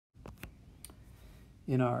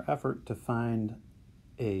In our effort to find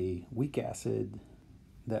a weak acid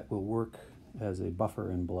that will work as a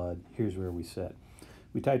buffer in blood, here's where we sit.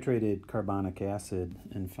 We titrated carbonic acid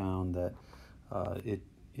and found that it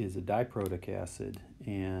is a diprotic acid,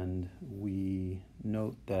 and we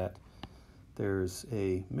note that there's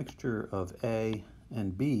a mixture of A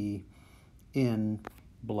and B in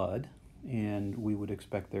blood, and we would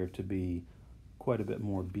expect there to be quite a bit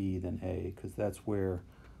more B than A, because that's where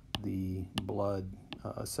the blood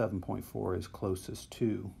 7.4 is closest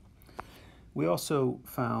to. We also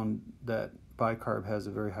found that bicarb has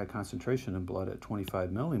a very high concentration in blood at 25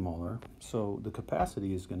 millimolar, so the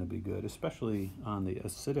capacity is going to be good, especially on the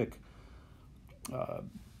acidic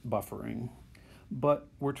buffering. But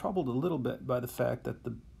we're troubled a little bit by the fact that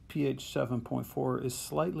the pH 7.4 is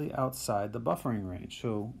slightly outside the buffering range.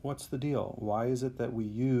 So what's the deal? Why is it that we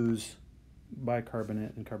use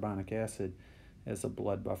bicarbonate and carbonic acid as a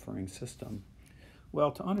blood buffering system?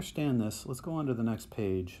 Well, to understand this, let's go on to the next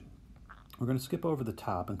page. We're going to skip over the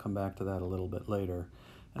top and come back to that a little bit later.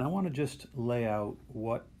 And I want to just lay out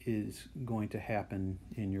what is going to happen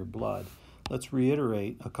in your blood. Let's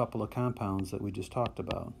reiterate a couple of compounds that we just talked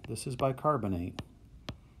about. This is bicarbonate,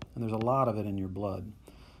 and there's a lot of it in your blood,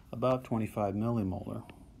 about 25 millimolar.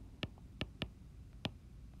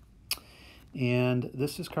 And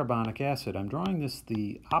this is carbonic acid. I'm drawing this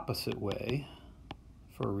the opposite way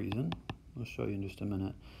for a reason. I'll show you in just a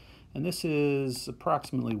minute. And this is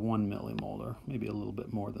approximately 1 millimolar, maybe a little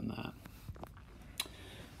bit more than that.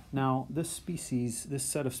 Now, this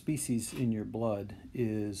set of species in your blood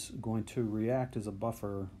is going to react as a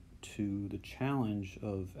buffer to the challenge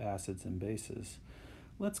of acids and bases.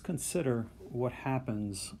 Let's consider what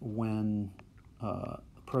happens when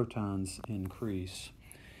protons increase.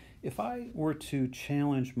 If I were to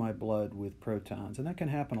challenge my blood with protons, and that can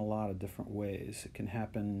happen a lot of different ways. It can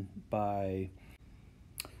happen by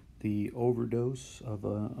the overdose of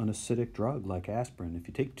an acidic drug like aspirin. If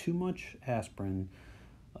you take too much aspirin,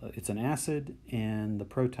 it's an acid, and the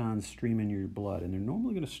protons stream in your blood, and they're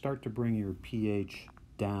normally going to start to bring your pH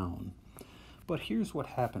down. But here's what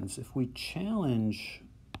happens. If we challenge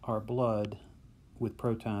our blood with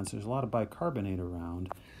protons, there's a lot of bicarbonate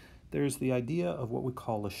around. There's the idea of what we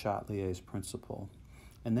call the Chatelier's principle.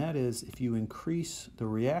 And that is, if you increase the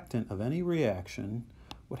reactant of any reaction,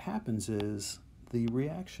 what happens is the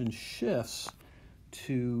reaction shifts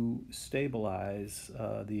to stabilize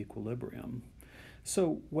the equilibrium.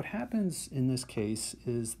 So what happens in this case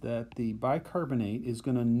is that the bicarbonate is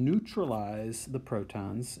going to neutralize the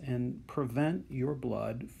protons and prevent your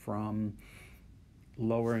blood from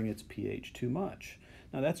lowering its pH too much.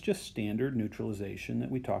 Now that's just standard neutralization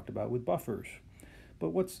that we talked about with buffers. But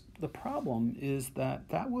what's the problem is that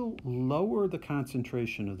that will lower the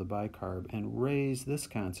concentration of the bicarb and raise this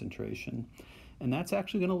concentration. And that's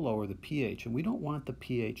actually going to lower the pH, and we don't want the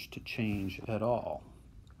pH to change at all.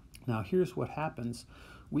 Now here's what happens.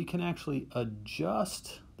 We can actually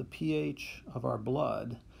adjust the pH of our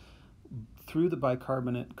blood through the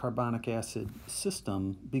bicarbonate carbonic acid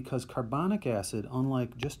system, because carbonic acid,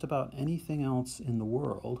 unlike just about anything else in the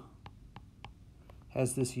world,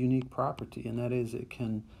 has this unique property, and that is it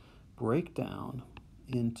can break down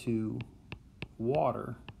into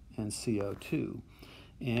water and CO2.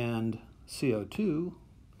 And CO2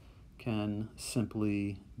 can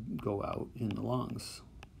simply go out in the lungs.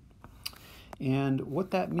 And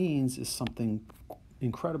what that means is something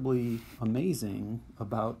incredibly amazing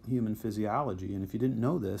about human physiology. And if you didn't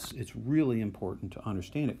know this, it's really important to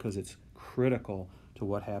understand it, because it's critical to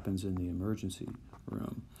what happens in the emergency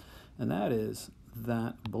room. And that is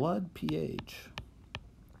that blood pH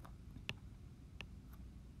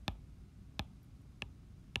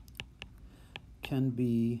can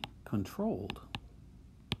be controlled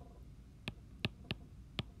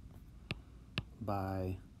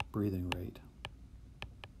by breathing rate.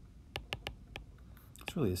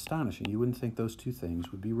 It's really astonishing. You wouldn't think those two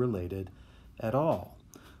things would be related at all.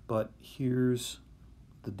 But here's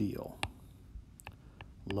the deal.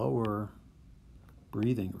 Lower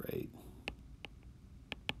breathing rate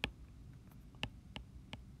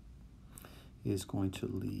is going to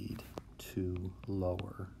lead to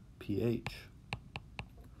lower pH.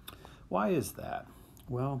 Why is that?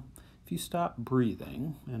 Well, if you stop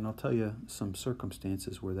breathing, and I'll tell you some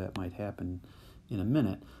circumstances where that might happen in a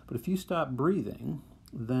minute, but if you stop breathing,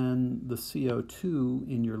 then the CO2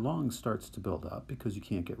 in your lungs starts to build up because you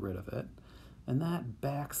can't get rid of it, and that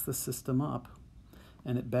backs the system up,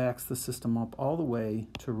 and it backs the system up all the way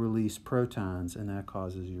to release protons, and that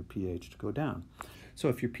causes your pH to go down. So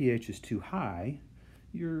if your pH is too high,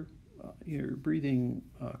 your breathing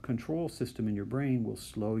control system in your brain will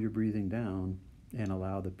slow your breathing down and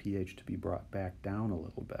allow the pH to be brought back down a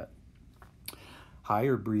little bit.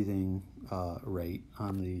 Higher breathing rate,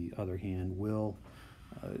 on the other hand, will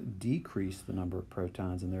decrease the number of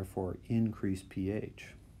protons and therefore increase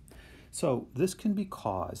pH. So this can be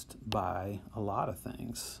caused by a lot of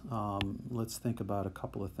things. Let's think about a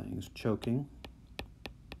couple of things. Choking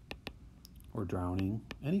or drowning,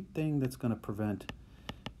 anything that's going to prevent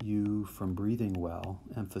you from breathing well,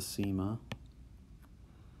 emphysema.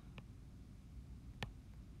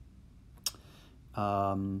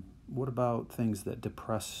 What about things that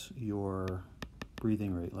depress your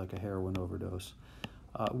breathing rate, like a heroin overdose?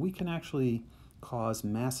 We can actually cause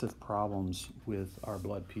massive problems with our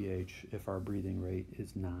blood pH if our breathing rate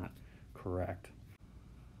is not correct.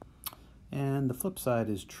 And the flip side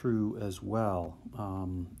is true as well.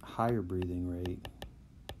 Higher breathing rate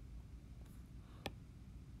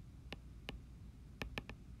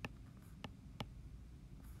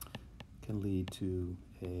can lead to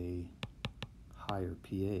a higher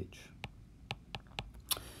pH.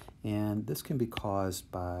 And this can be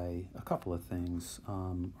caused by a couple of things.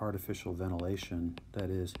 Artificial ventilation, that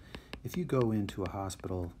is, if you go into a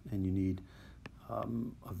hospital and you need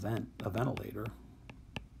a ventilator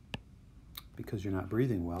because you're not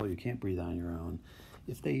breathing well, or you can't breathe on your own,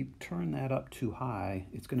 if they turn that up too high,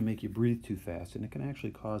 it's going to make you breathe too fast, and it can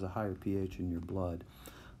actually cause a higher pH in your blood.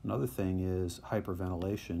 Another thing is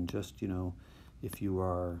hyperventilation. Just, if you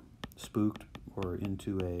are spooked or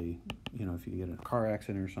into if you get in a car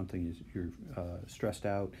accident or something, you're stressed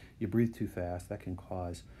out, you breathe too fast, that can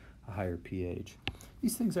cause a higher pH.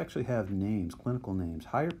 These things actually have names, clinical names.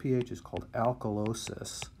 Higher pH is called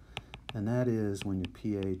alkalosis, and that is when your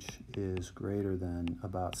pH is greater than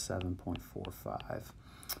about 7.45.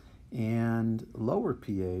 And lower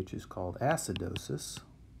pH is called acidosis,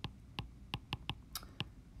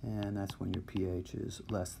 and that's when your pH is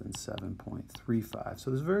less than 7.35. So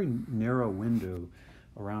there's a very narrow window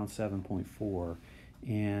around 7.4,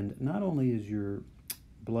 and not only is your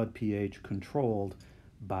blood pH controlled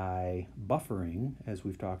by buffering, as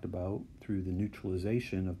we've talked about, through the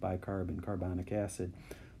neutralization of bicarb and carbonic acid,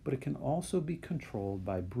 but it can also be controlled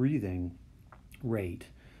by breathing rate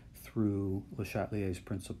through Le Chatelier's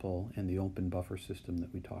principle and the open buffer system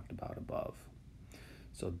that we talked about above.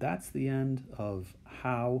 So that's the end of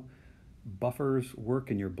how buffers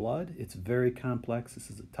work in your blood. It's very complex. This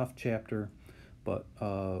is a tough chapter, but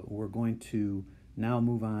we're going to now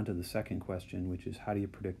move on to the second question, which is how do you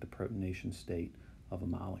predict the protonation state of a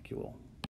molecule?